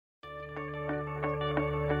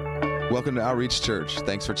Welcome to Outreach Church.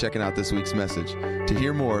 Thanks for checking out this week's message. To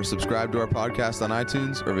hear more, subscribe to our podcast on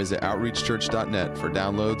iTunes or visit outreachchurch.net for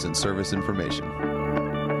downloads and service information. How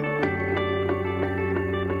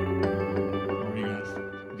are you guys?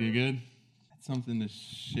 Doing good? It's something to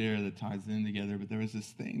share that ties in together, but there was this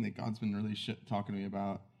thing that God's been really talking to me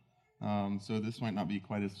about. So this might not be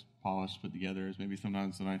quite as polished, put together as maybe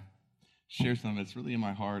sometimes when I share some of it. It's really in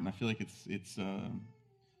my heart, and I feel like it's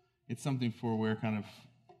something for where kind of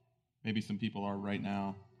maybe some people are right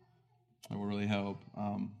now that will really help.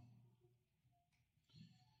 God,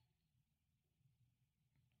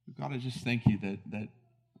 I just thank you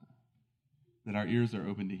that our ears are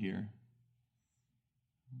open to hear.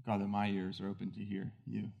 God, that my ears are open to hear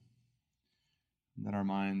you. And that our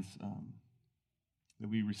minds, that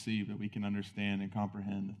we receive, that we can understand and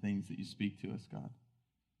comprehend the things that you speak to us, God.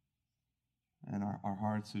 And our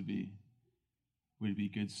hearts would be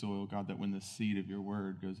good soil, God, that when the seed of your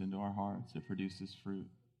word goes into our hearts, it produces fruit.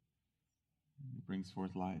 It brings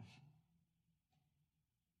forth life.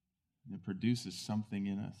 And it produces something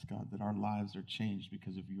in us, God, that our lives are changed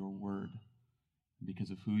because of your word,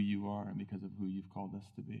 because of who you are, and because of who you've called us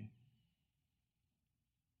to be.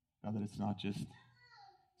 God, that it's not just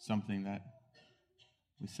something that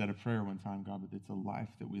we said a prayer one time, God, but it's a life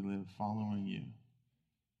that we live following you,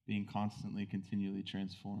 being constantly, continually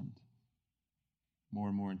transformed more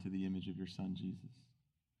and more into the image of your Son, Jesus.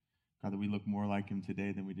 God, that we look more like him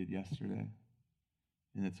today than we did yesterday,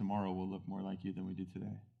 and that tomorrow we'll look more like you than we do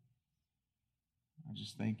today. I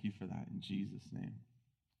just thank you for that in Jesus' name.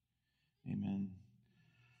 Amen.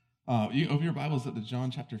 You open your Bibles up to John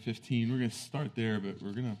chapter 15. We're going to start there, but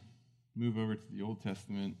we're going to move over to the Old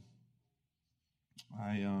Testament.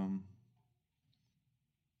 I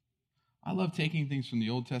love taking things from the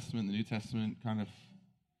Old Testament and the New Testament, kind of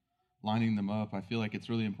lining them up. I feel like it's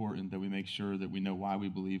really important that we make sure that we know why we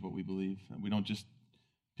believe what we believe. We don't just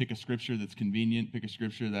pick a scripture that's convenient, pick a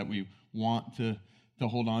scripture that we want to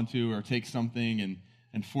hold on to, or take something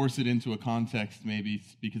and force it into a context maybe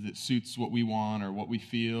because it suits what we want or what we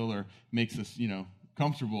feel or makes us,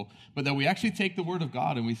 comfortable, but that we actually take the word of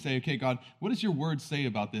God and we say, okay, God, what does your word say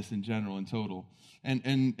about this in general, in total?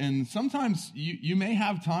 And sometimes you may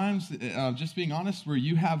have times, just being honest, where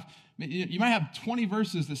you might have 20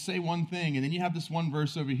 verses that say one thing, and then you have this one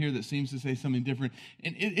verse over here that seems to say something different.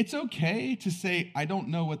 And it's okay to say, I don't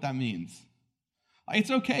know what that means. It's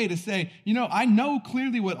okay to say, I know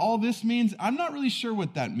clearly what all this means. I'm not really sure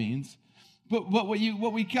what that means. But what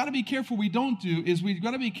we got to be careful we don't do is we've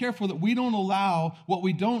got to be careful that we don't allow what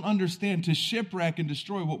we don't understand to shipwreck and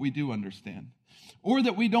destroy what we do understand. Or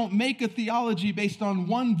that we don't make a theology based on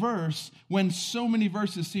one verse when so many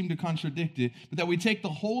verses seem to contradict it, but that we take the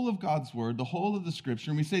whole of God's word, the whole of the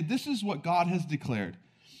scripture, and we say, this is what God has declared.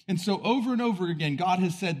 And so over and over again, God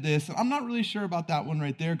has said this. I'm not really sure about that one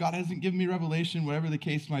right there. God hasn't given me revelation, whatever the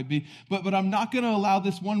case might be. But I'm not going to allow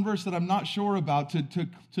this one verse that I'm not sure about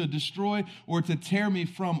to destroy or to tear me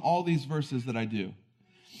from all these verses that I do.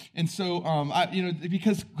 And so,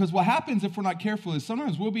 because what happens if we're not careful is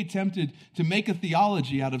sometimes we'll be tempted to make a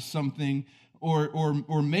theology out of something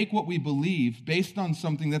or make what we believe based on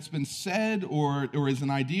something that's been said or is an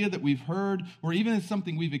idea that we've heard or even is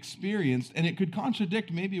something we've experienced, and it could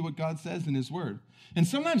contradict maybe what God says in his word. And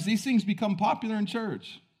sometimes these things become popular in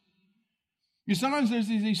church. Sometimes there's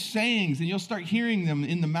these sayings, and you'll start hearing them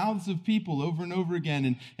in the mouths of people over and over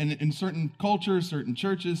again. And in certain cultures, certain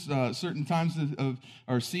churches, certain times of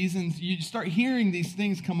our seasons, you start hearing these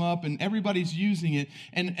things come up, and everybody's using it.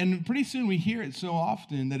 And pretty soon we hear it so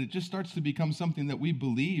often that it just starts to become something that we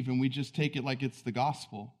believe, and we just take it like it's the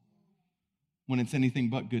gospel when it's anything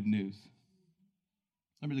but good news.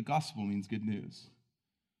 Remember, the gospel means good news.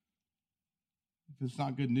 If it's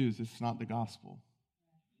not good news, it's not the gospel.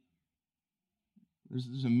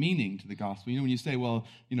 There's a meaning to the gospel. When you say, well,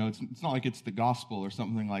 it's not like it's the gospel or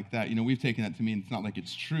something like that. We've taken that to mean it's not like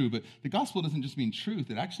it's true. But the gospel doesn't just mean truth.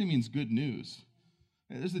 It actually means good news.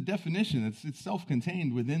 There's a definition. It's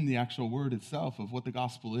self-contained within the actual word itself of what the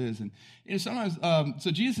gospel is. And sometimes, so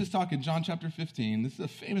Jesus is talking, John chapter 15. This is a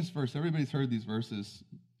famous verse. Everybody's heard these verses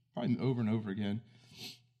probably over and over again.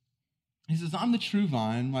 He says, I'm the true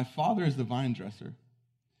vine. My Father is the vine dresser.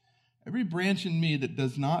 Every branch in me that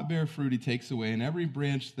does not bear fruit, he takes away, and every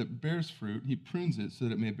branch that bears fruit, he prunes it so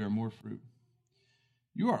that it may bear more fruit.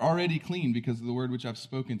 You are already clean because of the word which I've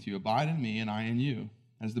spoken to you. Abide in me, and I in you.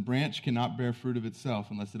 As the branch cannot bear fruit of itself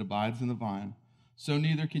unless it abides in the vine, so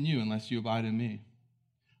neither can you unless you abide in me.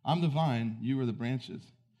 I'm the vine, you are the branches.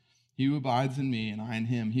 He who abides in me, and I in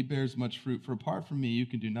him, he bears much fruit, for apart from me you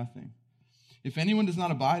can do nothing. If anyone does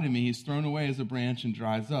not abide in me, he's thrown away as a branch and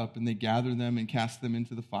dries up, and they gather them and cast them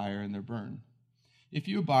into the fire, and they're burned. If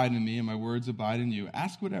you abide in me, and my words abide in you,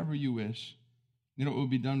 ask whatever you wish, and it will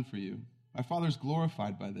be done for you. My Father is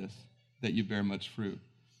glorified by this, that you bear much fruit,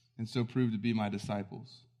 and so prove to be my disciples.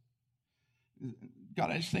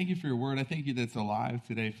 God, I just thank you for your word. I thank you that it's alive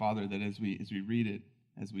today, Father, that as we read it,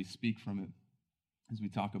 as we speak from it, as we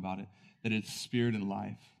talk about it, that it's spirit and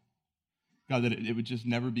life. God, that it would just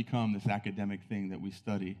never become this academic thing that we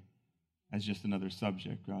study as just another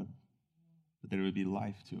subject, God, but that it would be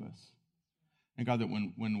life to us. And God, that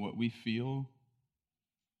when what we feel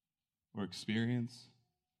or experience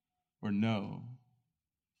or know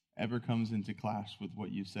ever comes into clash with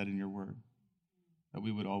what you've said in your word, that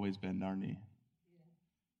we would always bend our knee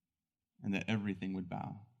and that everything would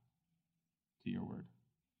bow to your word.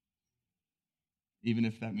 Even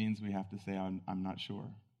if that means we have to say, I'm not sure,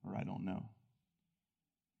 or I don't know.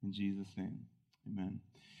 In Jesus' name, amen.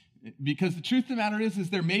 Because the truth of the matter is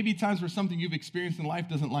there may be times where something you've experienced in life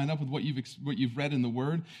doesn't line up with what you've read in the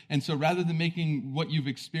Word. And so rather than making what you've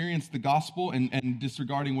experienced the gospel and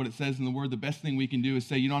disregarding what it says in the Word, the best thing we can do is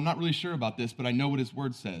say, I'm not really sure about this, but I know what His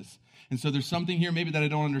Word says. And so there's something here maybe that I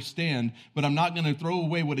don't understand, but I'm not going to throw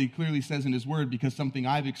away what He clearly says in His Word because something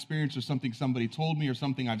I've experienced or something somebody told me or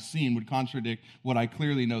something I've seen would contradict what I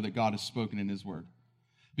clearly know that God has spoken in His Word.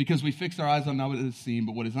 Because we fix our eyes on not what is seen,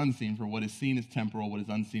 but what is unseen. For what is seen is temporal, what is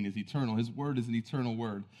unseen is eternal. His word is an eternal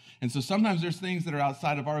word. And so sometimes there's things that are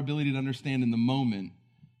outside of our ability to understand in the moment.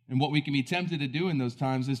 And what we can be tempted to do in those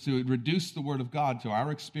times is to reduce the word of God to our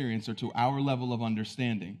experience or to our level of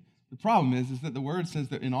understanding. The problem is that the word says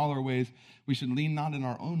that in all our ways, we should lean not in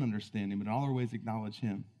our own understanding, but in all our ways acknowledge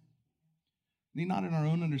Him. Lean not in our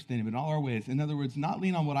own understanding, but in all our ways. In other words, not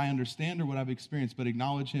lean on what I understand or what I've experienced, but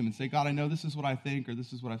acknowledge Him and say, God, I know this is what I think or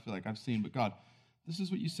this is what I feel like I've seen, but God, this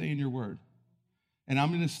is what you say in your word. And I'm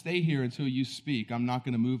going to stay here until you speak. I'm not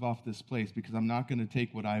going to move off this place because I'm not going to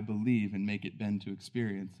take what I believe and make it bend to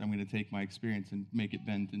experience. I'm going to take my experience and make it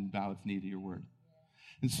bend and bow its knee to your word.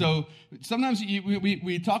 And so sometimes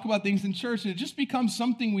we talk about things in church and it just becomes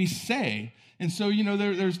something we say. And so,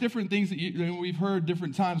 there's different things that we've heard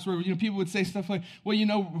different times where, people would say stuff like,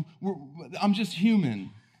 well, I'm just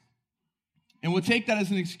human. And we'll take that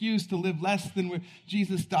as an excuse to live less than where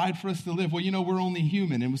Jesus died for us to live. Well, we're only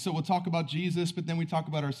human. And so we'll talk about Jesus, but then we talk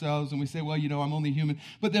about ourselves and we say, well, I'm only human.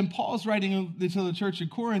 But then Paul's writing to the church in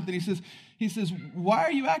Corinth and he says, why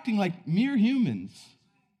are you acting like mere humans?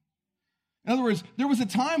 In other words, there was a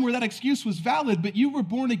time where that excuse was valid, but you were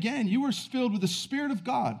born again. You were filled with the Spirit of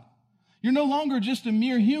God. You're no longer just a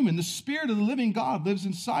mere human. The Spirit of the living God lives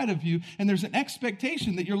inside of you, and there's an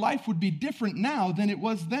expectation that your life would be different now than it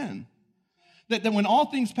was then. That when all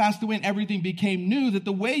things passed away and everything became new, that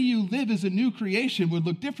the way you live as a new creation would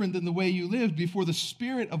look different than the way you lived before the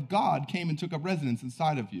Spirit of God came and took up residence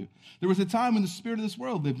inside of you. There was a time when the spirit of this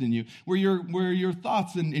world lived in you, where your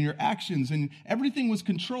thoughts and your actions and everything was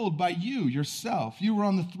controlled by you, yourself. You were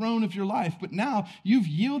on the throne of your life, but now you've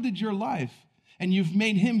yielded your life and you've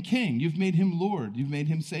made Him king. You've made Him Lord. You've made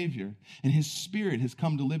Him Savior. And His Spirit has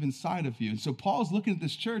come to live inside of you. And so Paul's looking at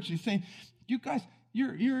this church and he's saying, you guys,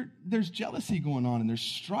 there's jealousy going on, and there's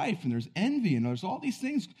strife, and there's envy, and there's all these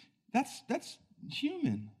things. That's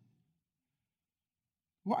human.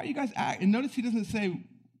 Why are you guys acting? And notice he doesn't say,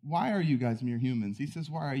 why are you guys mere humans? He says,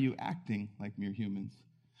 why are you acting like mere humans?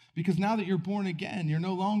 Because now that you're born again, you're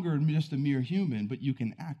no longer just a mere human, but you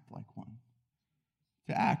can act like one.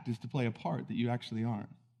 To act is to play a part that you actually aren't.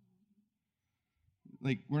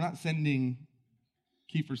 Like, we're not sending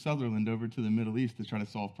Kiefer Sutherland over to the Middle East to try to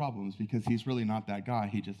solve problems because he's really not that guy.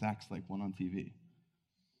 He just acts like one on TV.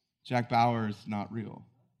 Jack Bauer is not real.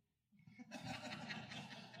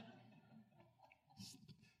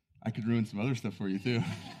 I could ruin some other stuff for you too.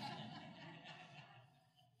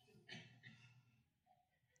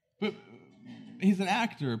 But he's an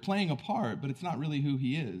actor playing a part, but it's not really who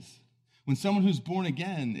he is. When someone who's born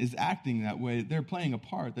again is acting that way, they're playing a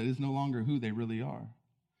part that is no longer who they really are.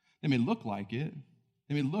 They may look like it.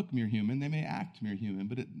 They may look mere human, they may act mere human,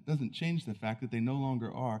 but it doesn't change the fact that they no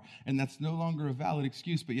longer are, and that's no longer a valid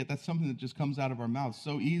excuse, but yet that's something that just comes out of our mouths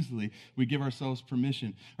so easily. We give ourselves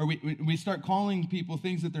permission, or we start calling people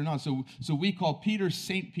things that they're not. So we call Peter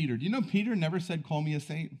Saint Peter. Do you know Peter never said, call me a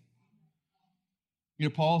saint?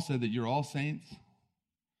 Paul said that you're all saints.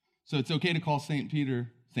 So it's okay to call Saint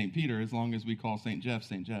Peter as long as we call Saint Jeff,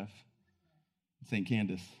 Saint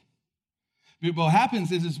Candace. But what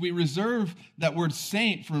happens is we reserve that word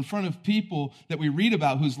saint for in front of people that we read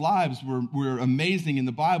about whose lives were amazing in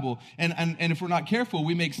the Bible. And if we're not careful,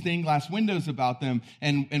 we make stained glass windows about them,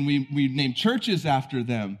 and we name churches after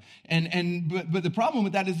them. But the problem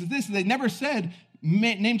with that is this: they never said,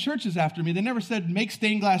 name churches after me. They never said, make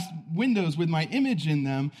stained glass windows with my image in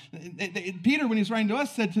them. Peter, when he's writing to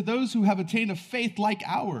us, said, to those who have attained a faith like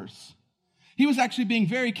ours. He was actually being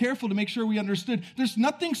very careful to make sure we understood there's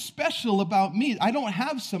nothing special about me. I don't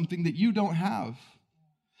have something that you don't have.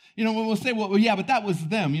 You know, we'll say, well, yeah, but that was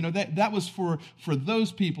them. You know, that was for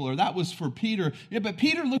those people, or that was for Peter. Yeah, but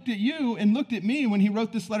Peter looked at you and looked at me when he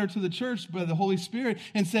wrote this letter to the church by the Holy Spirit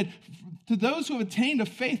and said, to those who have attained a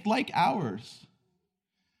faith like ours.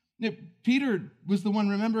 Peter was the one,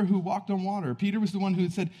 remember, who walked on water. Peter was the one who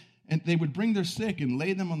said, and they would bring their sick and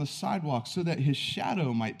lay them on the sidewalk so that his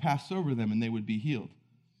shadow might pass over them and they would be healed.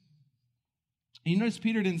 And you notice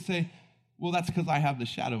Peter didn't say, well, that's because I have the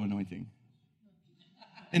shadow anointing.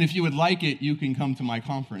 And if you would like it, you can come to my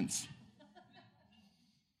conference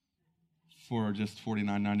for just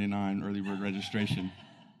 $49.99 early bird registration.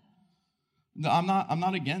 No, I'm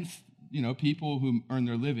not against, people who earn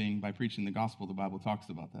their living by preaching the gospel. The Bible talks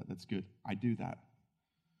about that. That's good. I do that.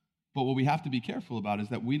 But what we have to be careful about is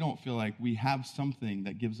that we don't feel like we have something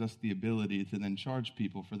that gives us the ability to then charge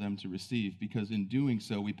people for them to receive, because in doing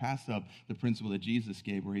so, we pass up the principle that Jesus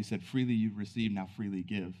gave, where he said, freely you've received, now freely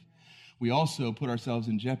give. We also put ourselves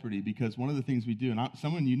in jeopardy, because one of the things we do, and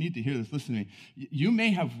someone, you need to hear this, listen to me. You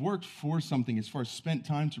may have worked for something as far as spent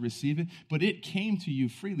time to receive it, but it came to you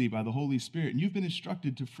freely by the Holy Spirit, and you've been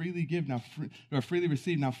instructed to freely give, or freely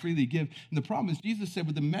receive, now freely give. And the problem is, Jesus said,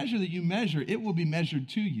 with the measure that you measure, it will be measured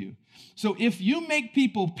to you. So if you make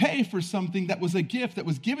people pay for something that was a gift that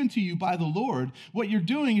was given to you by the Lord, what you're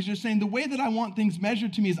doing is you're saying, the way that I want things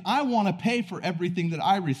measured to me is I want to pay for everything that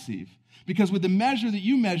I receive. Because with the measure that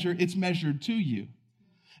you measure, it's measured to you.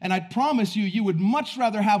 And I promise you, you would much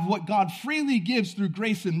rather have what God freely gives through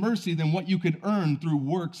grace and mercy than what you could earn through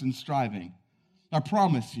works and striving. I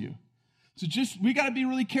promise you. So we got to be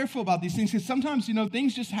really careful about these things, because sometimes,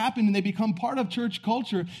 things just happen and they become part of church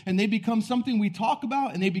culture, and they become something we talk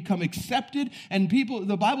about, and they become accepted. And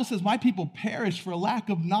the Bible says, my people perish for a lack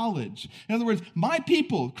of knowledge. In other words, my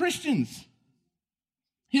people, Christians,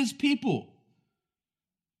 his people,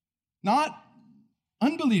 not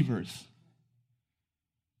unbelievers.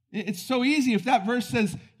 It's so easy if that verse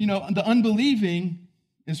says, the unbelieving,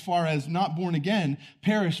 as far as not born again,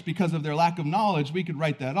 perish because of their lack of knowledge, we could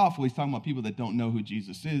write that off. Well, he's talking about people that don't know who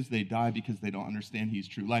Jesus is. They die because they don't understand he's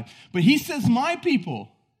true life. But he says, my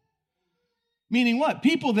people, meaning what?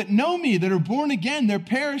 People that know me, that are born again, they're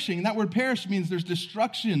perishing. And that word perish means there's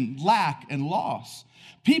destruction, lack, and loss.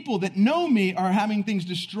 People that know me are having things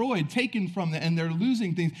destroyed, taken from them, and they're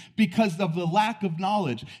losing things because of the lack of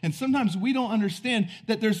knowledge. And sometimes we don't understand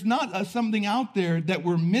that there's not something out there that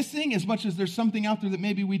we're missing as much as there's something out there that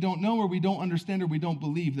maybe we don't know, or we don't understand, or we don't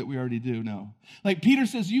believe that we already do know. Like Peter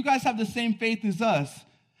says, you guys have the same faith as us,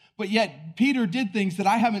 but yet Peter did things that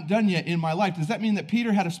I haven't done yet in my life. Does that mean that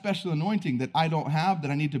Peter had a special anointing that I don't have,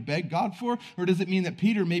 that I need to beg God for? Or does it mean that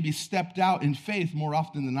Peter maybe stepped out in faith more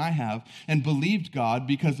often than I have and believed God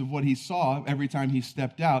because of what he saw every time he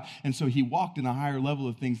stepped out? And so he walked in a higher level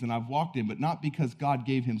of things than I've walked in, but not because God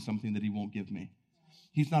gave him something that he won't give me.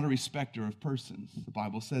 He's not a respecter of persons. The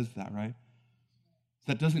Bible says that, right?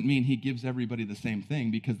 That doesn't mean he gives everybody the same thing,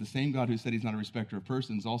 because the same God who said he's not a respecter of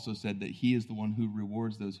persons also said that he is the one who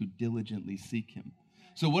rewards those who diligently seek him.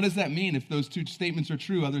 So what does that mean if those two statements are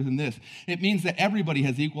true other than this? It means that everybody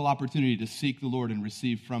has equal opportunity to seek the Lord and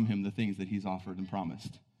receive from him the things that he's offered and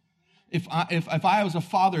promised. If I was a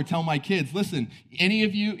father, tell my kids, listen,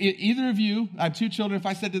 either of you, I have two children, if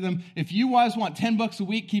I said to them, if you guys want $10 a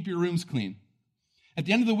week, keep your rooms clean. At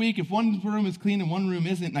the end of the week, if one room is clean and one room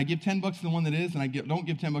isn't, and I give $10 to the one that is, and don't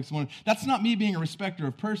give $10 to the one, that's not me being a respecter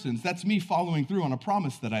of persons. That's me following through on a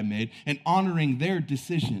promise that I made and honoring their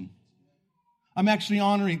decision. I'm actually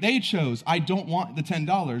honoring, they chose, I don't want the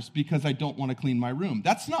 $10 because I don't want to clean my room.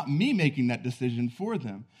 That's not me making that decision for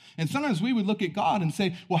them. And sometimes we would look at God and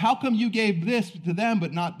say, well, how come you gave this to them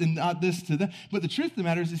but not this to them? But the truth of the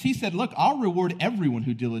matter is he said, look, I'll reward everyone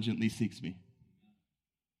who diligently seeks me.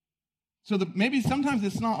 So maybe sometimes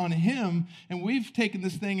it's not on him, and we've taken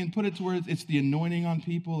this thing and put it to where it's the anointing on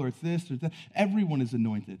people, or it's this or that. Everyone is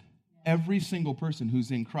anointed. Every single person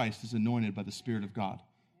who's in Christ is anointed by the Spirit of God.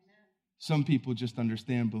 Some people just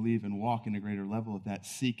understand, believe, and walk in a greater level of that,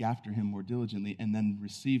 seek after him more diligently, and then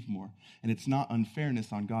receive more. And it's not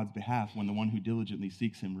unfairness on God's behalf when the one who diligently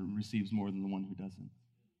seeks him receives more than the one who doesn't.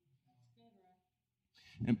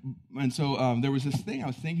 And so there was this thing I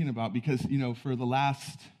was thinking about because, for the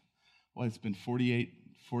last, it's been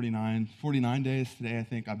 49 days today, I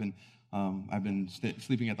think. I've been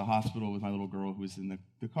sleeping at the hospital with my little girl who was in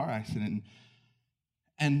the car accident.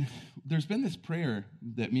 And there's been this prayer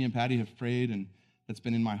that me and Patty have prayed and that's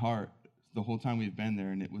been in my heart the whole time we've been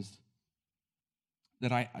there. And it was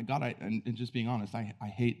that and just being honest, I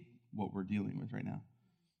hate what we're dealing with right now.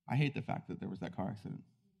 I hate the fact that there was that car accident.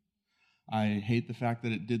 I hate the fact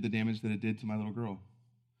that it did the damage that it did to my little girl.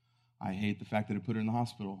 I hate the fact that it put her in the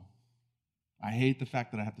hospital. I hate the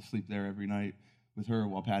fact that I have to sleep there every night with her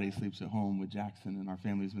while Patty sleeps at home with Jackson and our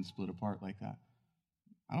family's been split apart like that.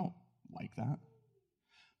 I don't like that.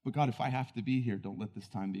 But God, if I have to be here, don't let this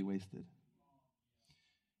time be wasted.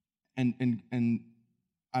 And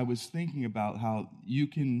I was thinking about how you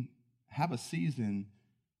can have a season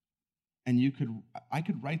and I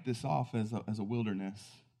could write this off as a wilderness.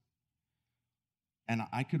 And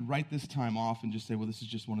I could write this time off and just say, well, this is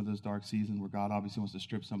just one of those dark seasons where God obviously wants to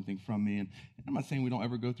strip something from me. And I'm not saying we don't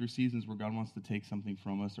ever go through seasons where God wants to take something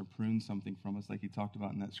from us or prune something from us like he talked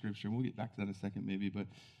about in that scripture. We'll get back to that in a second maybe. But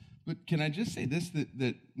can I just say this,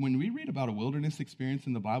 that when we read about a wilderness experience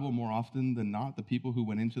in the Bible, more often than not, the people who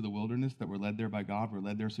went into the wilderness that were led there by God were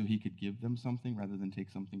led there so he could give them something rather than take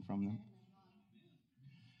something from them.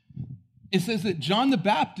 It says that John the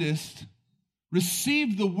Baptist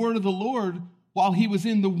received the word of the Lord while he was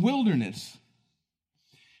in the wilderness.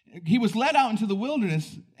 He was led out into the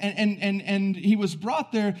wilderness, and he was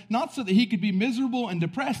brought there not so that he could be miserable and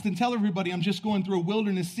depressed and tell everybody, I'm just going through a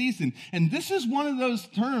wilderness season. And this is one of those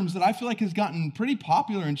terms that I feel like has gotten pretty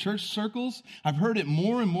popular in church circles. I've heard it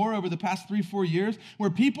more and more over the past 3-4 years, where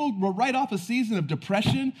people will write off a season of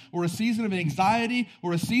depression or a season of anxiety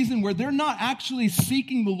or a season where they're not actually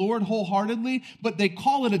seeking the Lord wholeheartedly, but they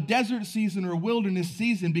call it a desert season or a wilderness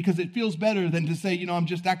season because it feels better than to say, I'm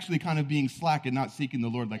just actually kind of being slack and not seeking the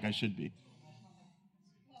Lord like I should be.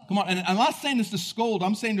 Come on, and I'm not saying this to scold.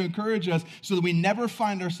 I'm saying to encourage us so that we never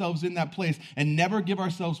find ourselves in that place and never give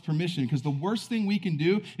ourselves permission, because the worst thing we can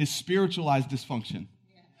do is spiritualize dysfunction.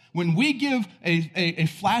 When we give a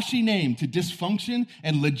flashy name to dysfunction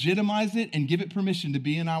and legitimize it and give it permission to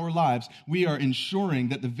be in our lives, we are ensuring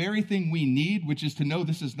that the very thing we need, which is to know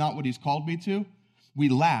this is not what he's called me to, we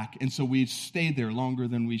lack, and so we stay there longer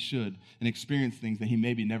than we should and experience things that he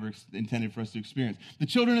maybe never intended for us to experience. The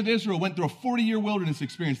children of Israel went through a 40-year wilderness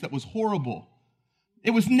experience that was horrible.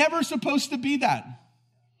 It was never supposed to be that.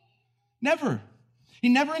 Never. He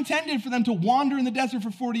never intended for them to wander in the desert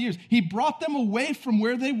for 40 years. He brought them away from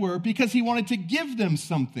where they were because he wanted to give them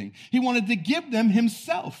something. He wanted to give them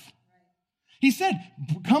himself. He said,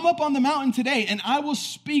 come up on the mountain today and I will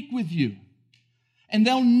speak with you and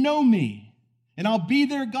they'll know me. And I'll be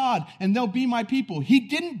their God, and they'll be my people. He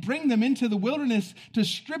didn't bring them into the wilderness to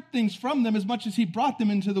strip things from them as much as he brought them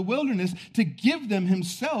into the wilderness to give them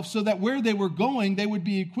himself so that where they were going, they would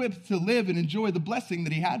be equipped to live and enjoy the blessing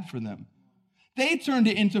that he had for them. They turned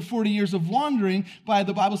it into 40 years of wandering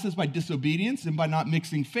the Bible says, by disobedience and by not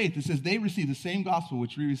mixing faith. It says they received the same gospel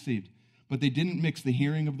which we received, but they didn't mix the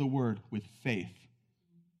hearing of the word with faith.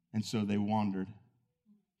 And so they wandered.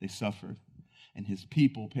 They suffered. And his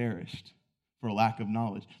people perished for a lack of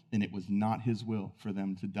knowledge. And it was not his will for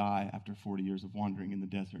them to die after 40 years of wandering in the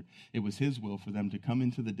desert. It was his will for them to come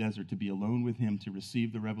into the desert, to be alone with him, to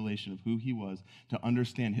receive the revelation of who he was, to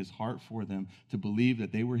understand his heart for them, to believe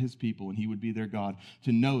that they were his people and he would be their God,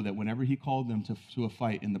 to know that whenever he called them to a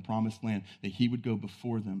fight in the promised land, that he would go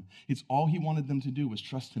before them. It's all he wanted them to do was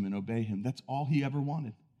trust him and obey him. That's all he ever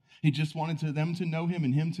wanted. He just wanted them to know him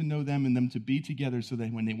and him to know them and them to be together so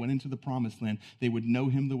that when they went into the promised land, they would know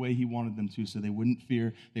him the way he wanted them to, so they wouldn't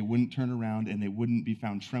fear, they wouldn't turn around, and they wouldn't be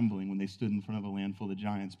found trembling when they stood in front of a land full of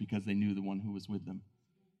giants because they knew the one who was with them.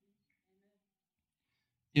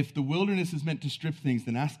 If the wilderness is meant to strip things,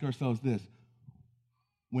 then ask ourselves this.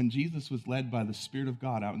 When Jesus was led by the Spirit of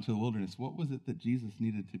God out into the wilderness, what was it that Jesus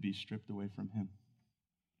needed to be stripped away from him?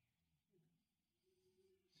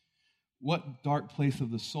 What dark place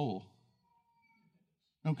of the soul?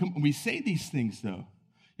 Now, we say these things, though.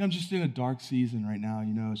 I'm just in a dark season right now.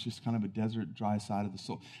 It's just kind of a desert, dry side of the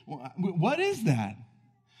soul. What is that?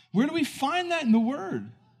 Where do we find that in the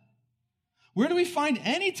Word? Where do we find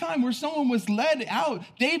any time where someone was led out?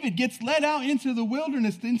 David gets led out into the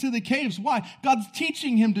wilderness, into the caves. Why? God's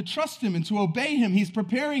teaching him to trust him and to obey him. He's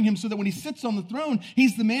preparing him so that when he sits on the throne,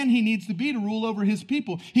 he's the man he needs to be to rule over his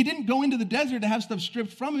people. He didn't go into the desert to have stuff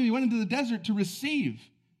stripped from him. He went into the desert to receive.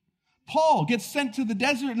 Paul gets sent to the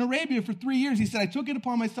desert in Arabia for 3 years. He said, I took it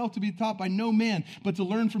upon myself to be taught by no man, but to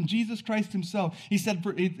learn from Jesus Christ himself. He said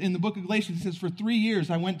in the book of Galatians, he says, for 3 years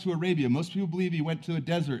I went to Arabia. Most people believe he went to a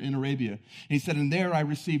desert in Arabia. And he said, and there I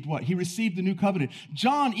received what? He received the new covenant.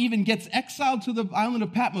 John even gets exiled to the island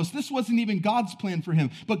of Patmos. This wasn't even God's plan for him.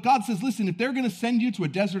 But God says, listen, if they're going to send you to a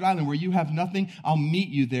desert island where you have nothing, I'll meet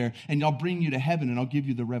you there and I'll bring you to heaven and I'll give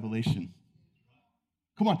you the revelation.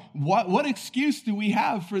 Come on, what excuse do we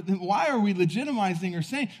have for why are we legitimizing or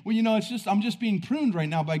saying, well, I'm just being pruned right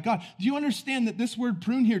now by God. Do you understand that this word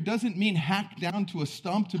prune here doesn't mean hack down to a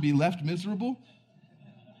stump to be left miserable?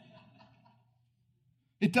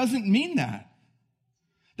 It doesn't mean that.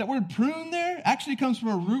 That word prune there actually comes from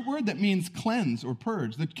a root word that means cleanse or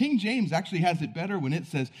purge. The King James actually has it better when it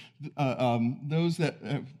says, those that,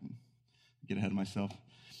 get ahead of myself.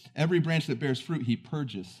 Every branch that bears fruit, he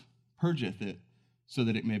purgeth it, so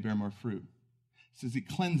that it may bear more fruit. It says he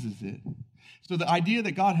cleanses it. So the idea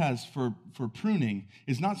that God has for pruning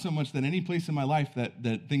is not so much that any place in my life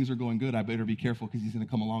that things are going good, I better be careful because he's going to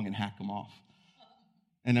come along and hack them off.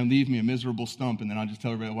 And then leave me a miserable stump, and then I'll just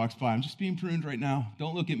tell everybody that walks by, I'm just being pruned right now.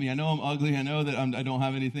 Don't look at me. I know I'm ugly. I know that I don't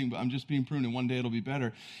have anything, but I'm just being pruned, and one day it'll be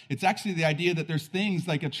better. It's actually the idea that there's things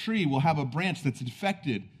like a tree will have a branch that's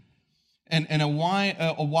infected. And a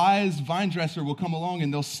wise vine dresser will come along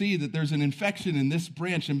and they'll see that there's an infection in this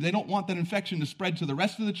branch, and they don't want that infection to spread to the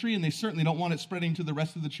rest of the tree, and they certainly don't want it spreading to the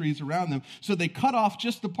rest of the trees around them. So they cut off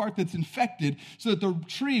just the part that's infected so that the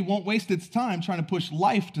tree won't waste its time trying to push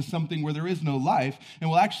life to something where there is no life, and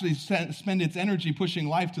will actually spend its energy pushing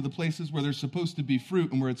life to the places where there's supposed to be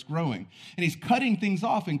fruit and where it's growing. And he's cutting things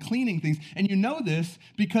off and cleaning things. And you know this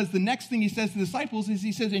because the next thing he says to the disciples is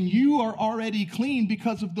he says, and you are already clean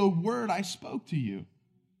because of the word I spoke to you.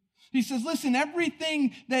 He says, listen, every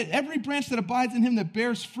branch that abides in him that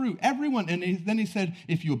bears fruit, everyone, and then he said,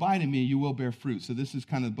 if you abide in me, you will bear fruit. So this is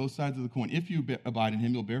kind of both sides of the coin. If you abide in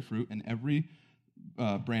him, you'll bear fruit, and every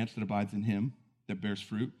branch that abides in him that bears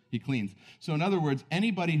fruit, he cleans. So in other words,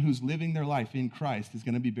 anybody who's living their life in Christ is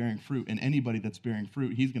going to be bearing fruit, and anybody that's bearing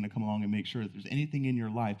fruit, he's going to come along and make sure that there's anything in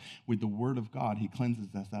your life with the word of God, he cleanses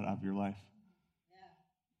that out of your life.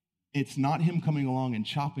 It's not him coming along and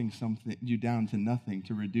chopping you down to nothing,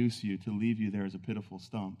 to reduce you, to leave you there as a pitiful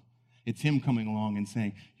stump. It's him coming along and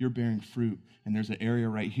saying, you're bearing fruit, and there's an area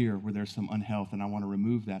right here where there's some unhealth, and I want to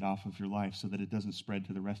remove that off of your life so that it doesn't spread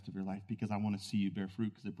to the rest of your life, because I want to see you bear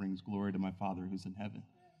fruit because it brings glory to my Father who's in heaven.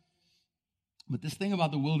 But this thing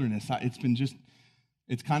about the wilderness,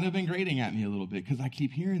 it's kind of been grating at me a little bit because I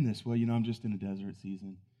keep hearing this, well, I'm just in a desert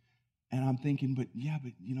season. And I'm thinking, but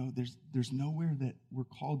there's nowhere that we're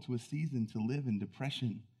called to a season to live in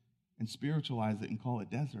depression and spiritualize it and call it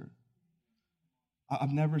desert.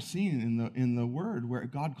 I've never seen in the Word where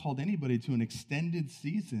God called anybody to an extended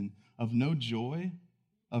season of no joy,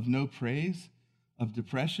 of no praise, of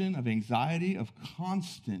depression, of anxiety, of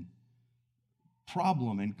constant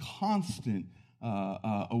problem and constant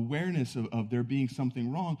awareness of there being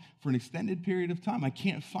something wrong for an extended period of time. I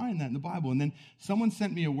can't find that in the Bible. And then someone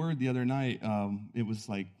sent me a word the other night. It was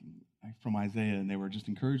like from Isaiah, and they were just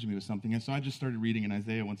encouraging me with something. And so I just started reading in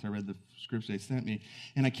Isaiah once I read the scripture they sent me.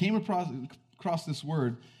 And I came across this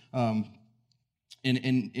word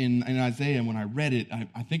in Isaiah, and when I read it,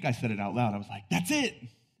 I think I said it out loud. I was like, that's it.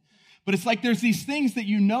 But it's like there's these things that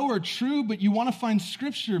you know are true, but you want to find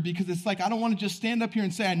scripture because it's like I don't want to just stand up here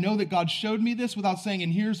and say, I know that God showed me this without saying,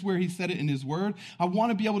 and here's where he said it in his word. I want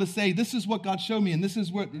to be able to say, this is what God showed me, and this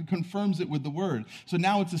is what confirms it with the word. So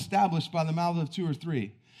now it's established by the mouth of two or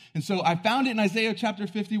three. And so I found it in Isaiah chapter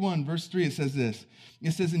 51, verse 3. It says this.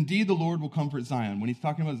 It says, indeed, the Lord will comfort Zion. When he's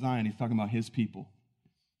talking about Zion, he's talking about his people.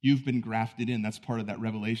 You've been grafted in. That's part of that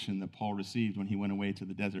revelation that Paul received when he went away to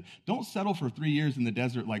the desert. Don't settle for 3 years in the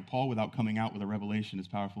desert like Paul without coming out with a revelation as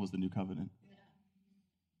powerful as the new covenant.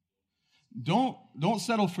 Don't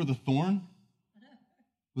settle for the thorn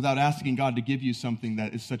without asking God to give you something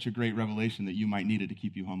that is such a great revelation that you might need it to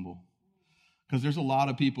keep you humble. Because there's a lot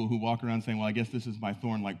of people who walk around saying, well, I guess this is my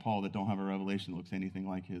thorn like Paul, that don't have a revelation that looks anything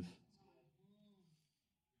like his.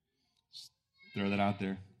 Just throw that out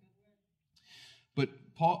there. But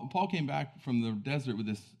Paul came back from the desert with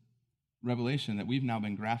this revelation that we've now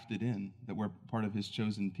been grafted in, that we're part of his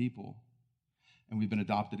chosen people, and we've been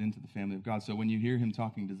adopted into the family of God. So when you hear him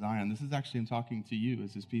talking to Zion, this is actually him talking to you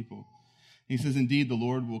as his people. He says, indeed, the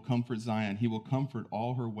Lord will comfort Zion. He will comfort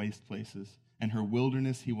all her waste places, and her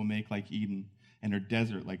wilderness he will make like Eden, and her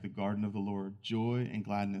desert like the garden of the Lord. Joy and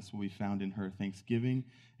gladness will be found in her, thanksgiving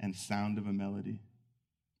and sound of a melody.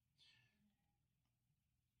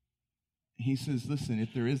 He says, listen,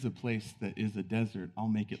 if there is a place that is a desert, I'll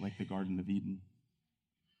make it like the Garden of Eden.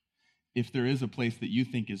 if there is a place that you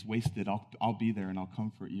think is wasted, I'll be there and I'll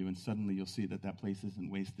comfort you, and suddenly you'll see that that place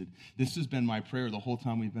isn't wasted. This has been my prayer the whole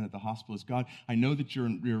time we've been at the hospital is, God, I know that you're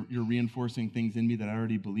reinforcing things in me that I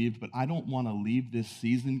already believed, but I don't want to leave this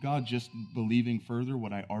season, God, just believing further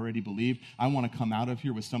what I already believed. I want to come out of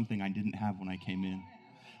here with something I didn't have when I came in.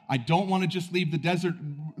 I don't want to just leave the desert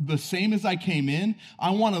the same as I came in. I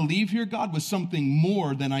want to leave here, God, with something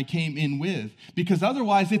more than I came in with, because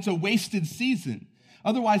otherwise it's a wasted season.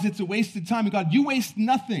 Otherwise, it's a wasted time. And God, you waste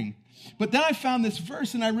nothing. But then I found this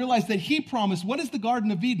verse and I realized that he promised, what is the Garden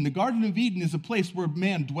of Eden? The Garden of Eden is a place where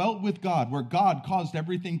man dwelt with God, where God caused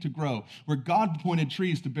everything to grow, where God appointed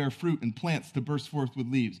trees to bear fruit and plants to burst forth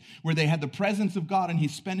with leaves, where they had the presence of God and he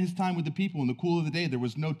spent his time with the people in the cool of the day. There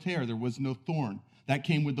was no tear, there was no thorn. That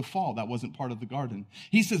came with the fall. That wasn't part of the garden.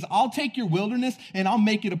 He says, I'll take your wilderness and I'll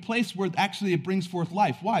make it a place where actually it brings forth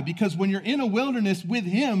life. Why? Because when you're in a wilderness with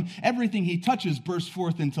him, everything he touches bursts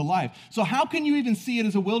forth into life. So how can you even see it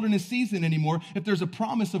as a wilderness season anymore if there's a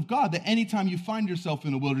promise of God that anytime you find yourself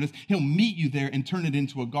in a wilderness, he'll meet you there and turn it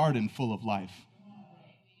into a garden full of life?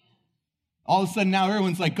 All of a sudden now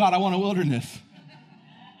everyone's like, God, I want a wilderness.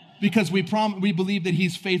 Because we believe that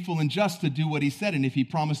he's faithful and just to do what he said. And if he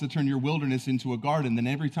promised to turn your wilderness into a garden, then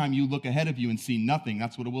every time you look ahead of you and see nothing,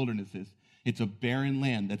 that's what a wilderness is. It's a barren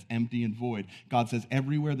land that's empty and void. God says,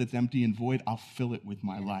 everywhere that's empty and void, I'll fill it with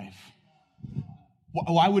my life.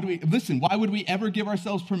 Why would we ever give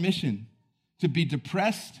ourselves permission to be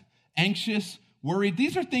depressed, anxious, worried?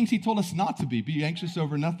 These are things he told us not to be. Be anxious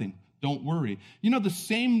over nothing. Don't worry. You know, the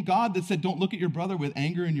same God that said, don't look at your brother with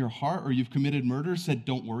anger in your heart or you've committed murder said,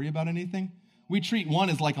 don't worry about anything. We treat one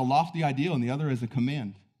as like a lofty ideal and the other as a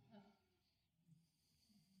command.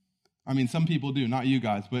 I mean, some people do, not you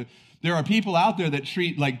guys, but there are people out there that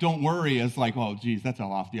treat like don't worry as like, oh, geez, that's a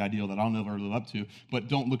lofty ideal that I'll never live up to. But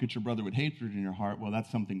don't look at your brother with hatred in your heart. Well,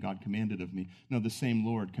 that's something God commanded of me. No, the same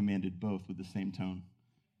Lord commanded both with the same tone.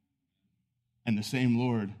 And the same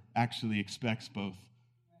Lord actually expects both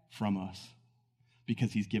from us,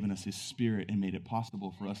 because he's given us his spirit and made it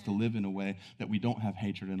possible for us to live in a way that we don't have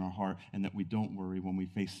hatred in our heart and that we don't worry when we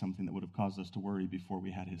face something that would have caused us to worry before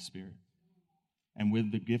we had his spirit. And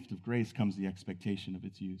with the gift of grace comes the expectation of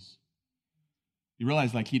its use. You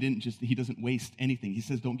realize like he doesn't waste anything. He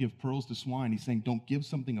says don't give pearls to swine. He's saying don't give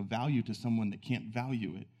something of value to someone that can't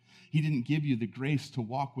value it. He didn't give you the grace to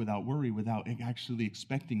walk without worry, without actually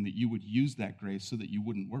expecting that you would use that grace so that you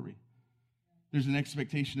wouldn't worry. There's an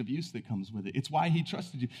expectation of use that comes with it. It's why he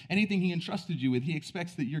trusted you. Anything he entrusted you with, he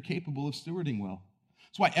expects that you're capable of stewarding well.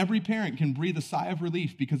 That's why every parent can breathe a sigh of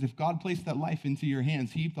relief, because if God placed that life into your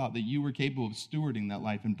hands, he thought that you were capable of stewarding that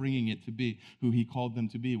life and bringing it to be who he called them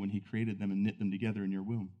to be when he created them and knit them together in your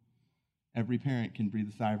womb. Every parent can breathe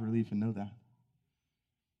a sigh of relief and know that,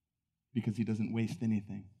 because he doesn't waste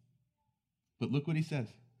anything. But look what he says.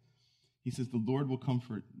 He says, the Lord will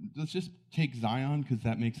comfort. Let's just take Zion, because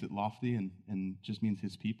that makes it lofty and just means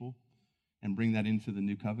his people, and bring that into the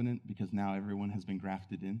new covenant, because now everyone has been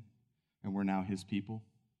grafted in, and we're now his people.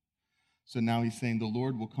 So now he's saying, the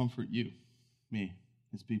Lord will comfort you, me,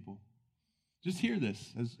 his people. Just hear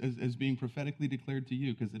this as being prophetically declared to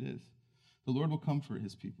you, because it is. The Lord will comfort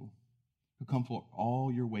his people. He'll comfort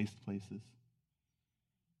all your waste places.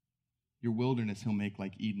 Your wilderness he'll make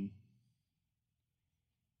like Eden.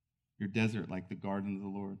 Your desert like the garden of the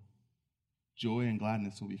Lord. Joy and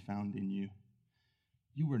gladness will be found in you.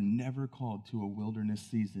 You were never called to a wilderness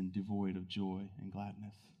season devoid of joy and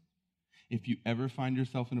gladness. If you ever find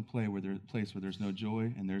yourself in a place where there's no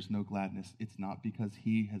joy and there's no gladness, it's not because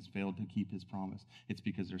he has failed to keep his promise. It's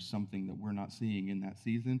because there's something that we're not seeing in that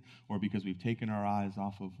season, or because we've taken our eyes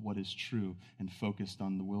off of what is true and focused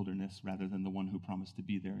on the wilderness rather than the one who promised to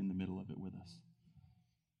be there in the middle of it with us.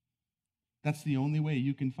 That's the only way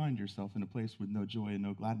you can find yourself in a place with no joy and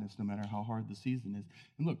no gladness, no matter how hard the season is.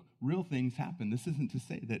 And look, real things happen. This isn't to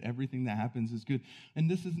say that everything that happens is good. And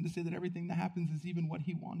this isn't to say that everything that happens is even what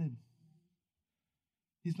he wanted.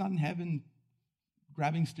 He's not in heaven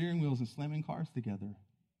grabbing steering wheels and slamming cars together.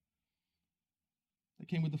 That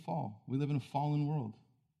came with the fall. We live in a fallen world.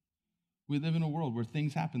 We live in a world where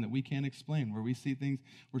things happen that we can't explain, where we see things,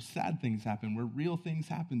 where sad things happen, where real things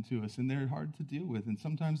happen to us, and they're hard to deal with, and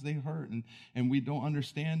sometimes they hurt, and we don't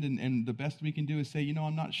understand, and the best we can do is say,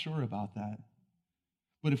 I'm not sure about that.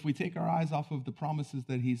 But if we take our eyes off of the promises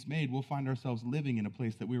that he's made, we'll find ourselves living in a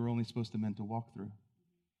place that we were only supposed to meant to walk through.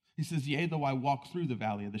 He says, yea, though I walk through the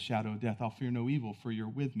valley of the shadow of death, I'll fear no evil, for you're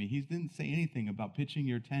with me. He didn't say anything about pitching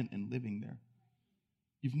your tent and living there.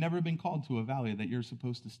 You've never been called to a valley that you're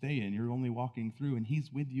supposed to stay in. You're only walking through, and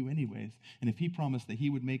he's with you anyways. And if he promised that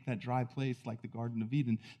he would make that dry place like the Garden of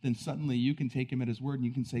Eden, then suddenly you can take him at his word and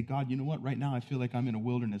you can say, God, you know what? Right now I feel like I'm in a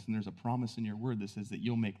wilderness, and there's a promise in your word that says that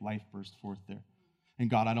you'll make life burst forth there. And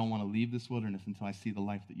God, I don't want to leave this wilderness until I see the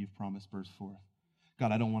life that you've promised burst forth.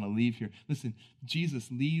 God, I don't want to leave here. Listen, Jesus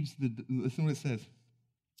leaves listen what it says.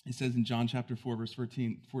 It says in John chapter 4, verse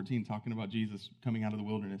 14, talking about Jesus coming out of the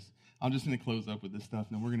wilderness. I'm just going to close up with this stuff,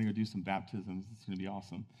 and then we're going to go do some baptisms. It's going to be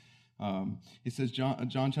awesome. It says,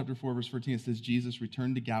 John chapter 4, verse 14, it says, Jesus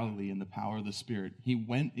returned to Galilee in the power of the Spirit. He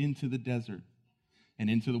went into the desert and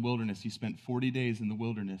into the wilderness. He spent 40 days in the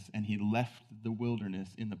wilderness, and he left the wilderness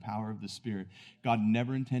in the power of the Spirit. God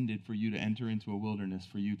never intended for you to enter into a wilderness,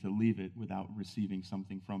 for you to leave it without receiving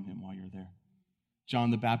something from him while you're there. John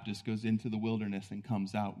the Baptist goes into the wilderness and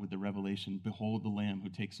comes out with the revelation, behold the Lamb who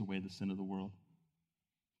takes away the sin of the world.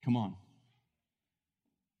 Come on.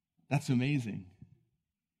 That's amazing.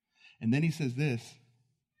 And then he says this.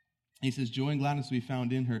 He says, joy and gladness will be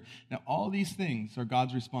found in her. Now, all these things are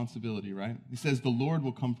God's responsibility, right? He says the Lord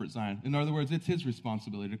will comfort Zion. In other words, it's his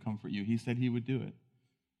responsibility to comfort you. He said he would do it.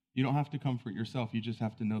 You don't have to comfort yourself. You just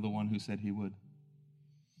have to know the one who said he would.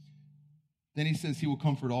 Then he says he will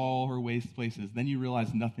comfort all her waste places. Then you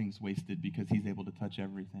realize nothing's wasted because he's able to touch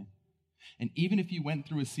everything. And even if you went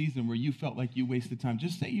through a season where you felt like you wasted time,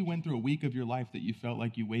 just say you went through a week of your life that you felt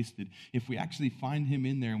like you wasted. If we actually find him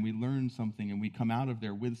in there and we learn something and we come out of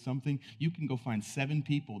there with something, you can go find 7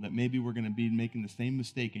 people that maybe we're going to be making the same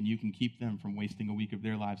mistake, and you can keep them from wasting a week of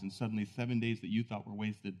their lives. And suddenly 7 days that you thought were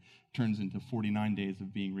wasted turns into 49 days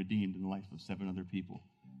of being redeemed in the life of 7 other people,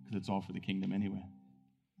 because it's all for the kingdom anyway.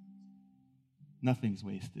 Nothing's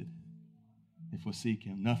wasted. If we'll seek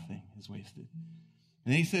him, nothing is wasted.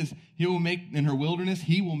 And then he says, he will make, in her wilderness,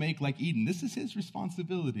 he will make like Eden. This is his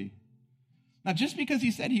responsibility. Now, just because he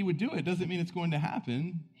said he would do it doesn't mean it's going to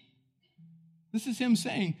happen. This is him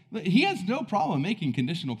saying, he has no problem making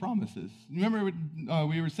conditional promises. Remember,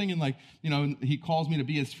 we were singing like, he calls me to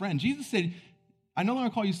be his friend. Jesus said, I no longer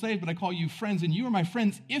call you slaves, but I call you friends, and you are my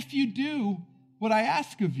friends if you do what I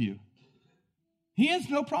ask of you. He has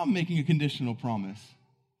no problem making a conditional promise.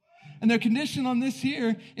 And the condition on this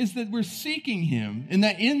here is that we're seeking him, and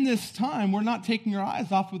that in this time we're not taking our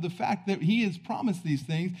eyes off of the fact that he has promised these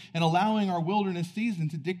things and allowing our wilderness season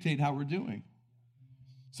to dictate how we're doing.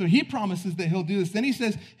 So he promises that he'll do this. Then he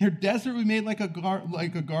says, her desert we made like a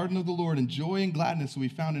garden of the Lord, and joy and gladness will be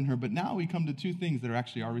found in her. But now we come to 2 things that are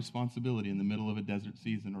actually our responsibility in the middle of a desert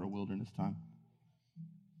season or a wilderness time.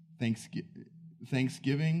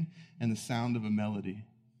 Thanksgiving and the sound of a melody.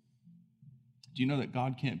 Do you know that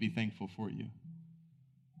God can't be thankful for you?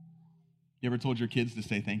 You ever told your kids to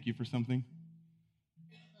say thank you for something?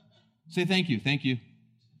 Say thank you, thank you.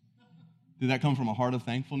 Did that come from a heart of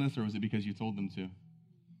thankfulness, or was it because you told them to?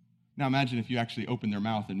 Now imagine if you actually opened their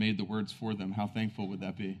mouth and made the words for them. How thankful would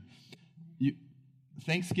that be?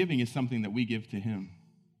 Thanksgiving is something that we give to him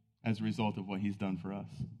as a result of what he's done for us.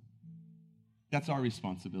 That's our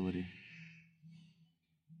responsibility.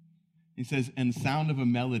 He says, and sound of a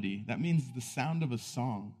melody. That means the sound of a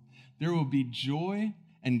song. There will be joy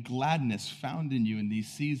and gladness found in you in these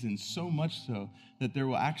seasons, so much so that there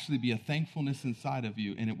will actually be a thankfulness inside of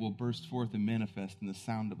you, and it will burst forth and manifest in the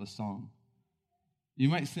sound of a song. You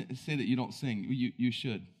might say that you don't sing. You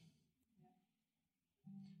should.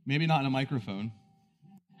 Maybe not in a microphone.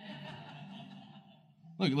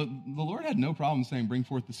 Look, the Lord had no problem saying, bring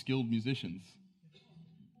forth the skilled musicians.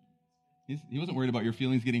 He wasn't worried about your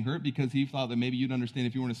feelings getting hurt, because he thought that maybe you'd understand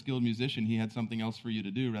if you weren't a skilled musician, he had something else for you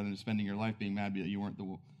to do rather than spending your life being mad that you weren't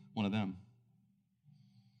one of them.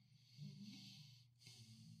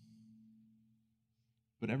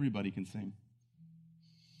 But everybody can sing.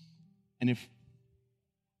 And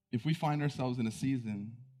if we find ourselves in a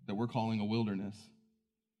season that we're calling a wilderness,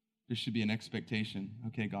 there should be an expectation.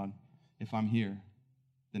 Okay, God, if I'm here,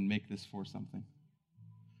 then make this for something.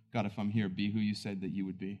 God, if I'm here, be who you said that you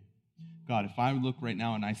would be. God, if I look right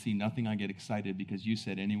now and I see nothing, I get excited because you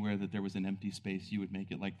said anywhere that there was an empty space, you would make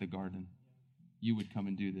it like the garden. You would come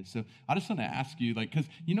and do this. So I just want to ask you, because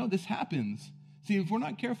this happens. See, if we're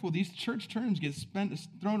not careful, these church terms get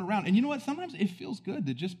thrown around. And you know what? Sometimes it feels good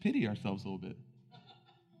to just pity ourselves a little bit.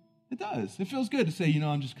 It does. It feels good to say,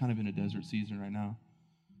 I'm just kind of in a desert season right now.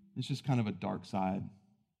 It's just kind of a dark side.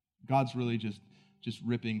 God's really just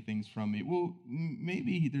ripping things from me. Well,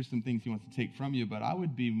 maybe there's some things he wants to take from you, but I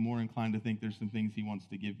would be more inclined to think there's some things he wants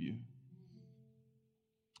to give you.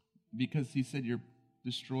 Because he said you're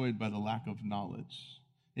destroyed by the lack of knowledge.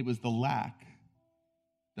 It was the lack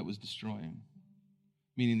that was destroying.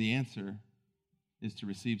 Meaning the answer is to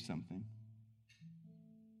receive something.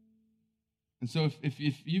 And so if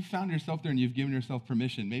you've found yourself there and you've given yourself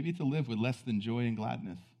permission, maybe to live with less than joy and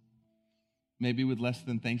gladness, maybe with less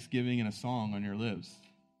than thanksgiving and a song on your lips,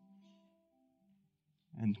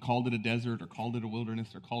 and called it a desert or called it a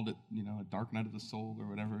wilderness or called it, a dark night of the soul or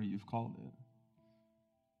whatever you've called it.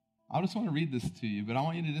 I just want to read this to you, but I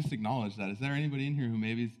want you to just acknowledge that. Is there anybody in here who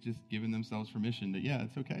maybe is just giving themselves permission that, yeah,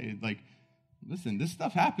 it's okay. Like, listen, this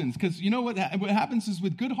stuff happens because you know what happens is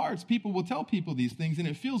with good hearts, people will tell people these things, and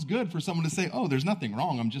it feels good for someone to say, oh, there's nothing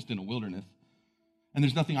wrong. I'm just in a wilderness. And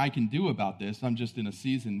there's nothing I can do about this. I'm just in a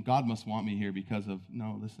season. God must want me here because of,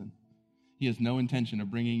 no, listen. He has no intention of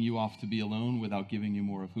bringing you off to be alone without giving you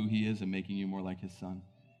more of who he is and making you more like his son.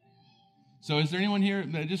 So is there anyone here?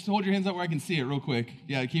 Just hold your hands up where I can see it real quick.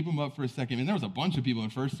 Yeah, keep them up for a second. And there was a bunch of people in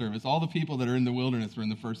first service. All the people that are in the wilderness were in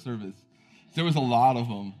the first service. There was a lot of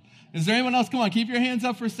them. Is there anyone else? Come on, keep your hands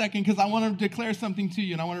up for a second because I want to declare something to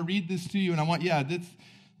you and I want to read this to you. And I want,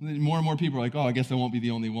 more and more people are like, oh, I guess I won't be the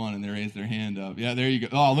only one. And they raise their hand up. Yeah, there you go.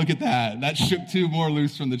 Oh, look at that. That shook two more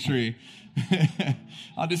loose from the tree.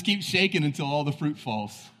 I'll just keep shaking until all the fruit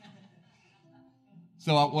falls.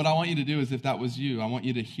 So what I want you to do is, if that was you, I want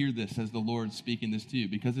you to hear this as the Lord speaking this to you,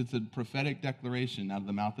 because it's a prophetic declaration out of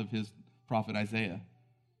the mouth of his prophet Isaiah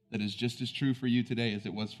that is just as true for you today as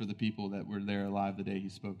it was for the people that were there alive the day he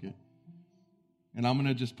spoke it. And I'm going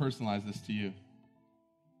to just personalize this to you.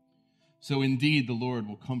 So indeed, the Lord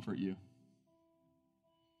will comfort you.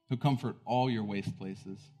 He'll comfort all your waste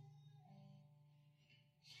places.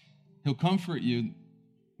 He'll comfort you,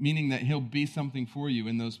 meaning that he'll be something for you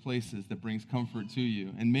in those places that brings comfort to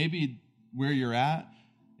you. And maybe where you're at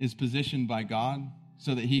is positioned by God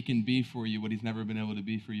so that he can be for you what he's never been able to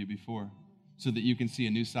be for you before, so that you can see a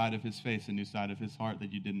new side of his face, a new side of his heart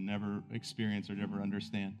that you didn't ever experience or ever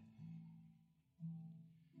understand.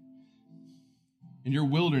 In your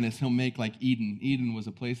wilderness, he'll make like Eden. Eden was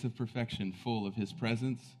a place of perfection, full of his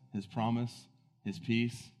presence, his promise, his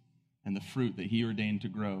peace, and the fruit that he ordained to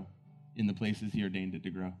grow in the places he ordained it to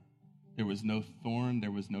grow. There was no thorn,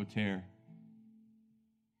 there was no tear.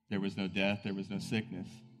 There was no death, there was no sickness,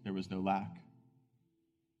 there was no lack.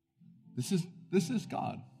 This is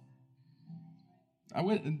God.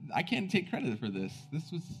 I can't take credit for this.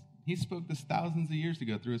 He spoke this thousands of years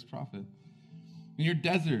ago through his prophet. In your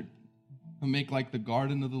desert, he'll make like the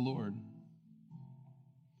garden of the Lord.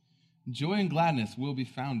 Joy and gladness will be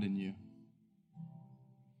found in you.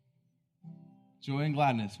 Joy and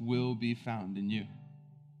gladness will be found in you.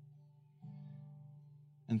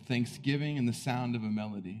 And thanksgiving and the sound of a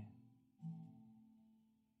melody.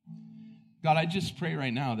 God, I just pray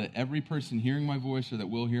right now that every person hearing my voice or that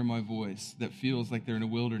will hear my voice that feels like they're in a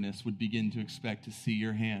wilderness would begin to expect to see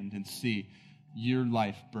your hand and see your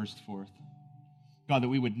life burst forth. God, that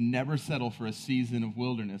we would never settle for a season of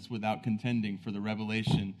wilderness without contending for the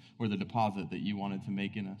revelation or the deposit that you wanted to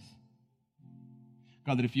make in us.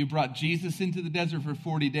 God, that if you brought Jesus into the desert for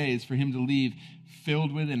 40 days for him to leave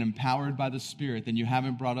filled with and empowered by the Spirit, then you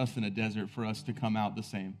haven't brought us in a desert for us to come out the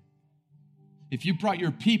same. If you brought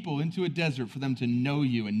your people into a desert for them to know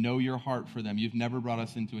you and know your heart for them, you've never brought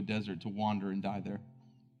us into a desert to wander and die there.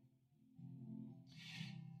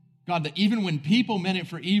 God, that even when people meant it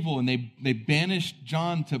for evil and they banished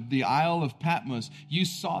John to the Isle of Patmos, you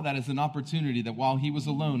saw that as an opportunity that while he was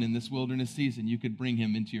alone in this wilderness season, you could bring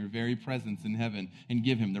him into your very presence in heaven and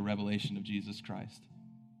give him the revelation of Jesus Christ.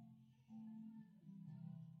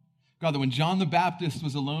 God, that when John the Baptist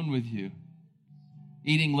was alone with you,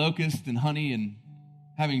 eating locusts and honey and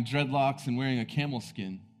having dreadlocks and wearing a camel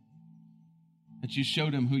skin, that you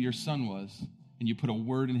showed him who your son was. And you put a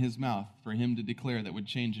word in his mouth for him to declare that would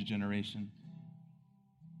change a generation.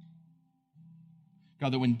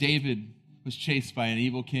 God, that when David was chased by an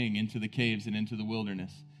evil king into the caves and into the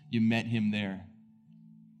wilderness, you met him there.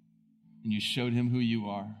 And you showed him who you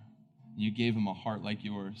are. And you gave him a heart like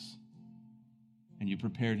yours. And you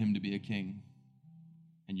prepared him to be a king.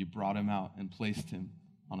 And you brought him out and placed him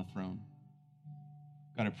on a throne.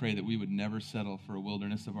 God, I pray that we would never settle for a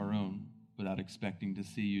wilderness of our own without expecting to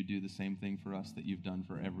see you do the same thing for us that you've done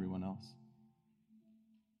for everyone else.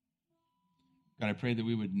 God, I pray that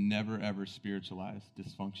we would never, ever spiritualize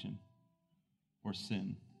dysfunction or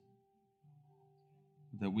sin.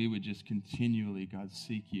 That we would just continually, God,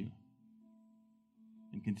 seek you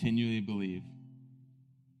and continually believe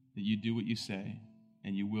that you do what you say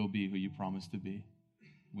and you will be who you promise to be.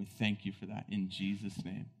 We thank you for that in Jesus'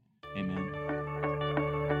 name. Amen.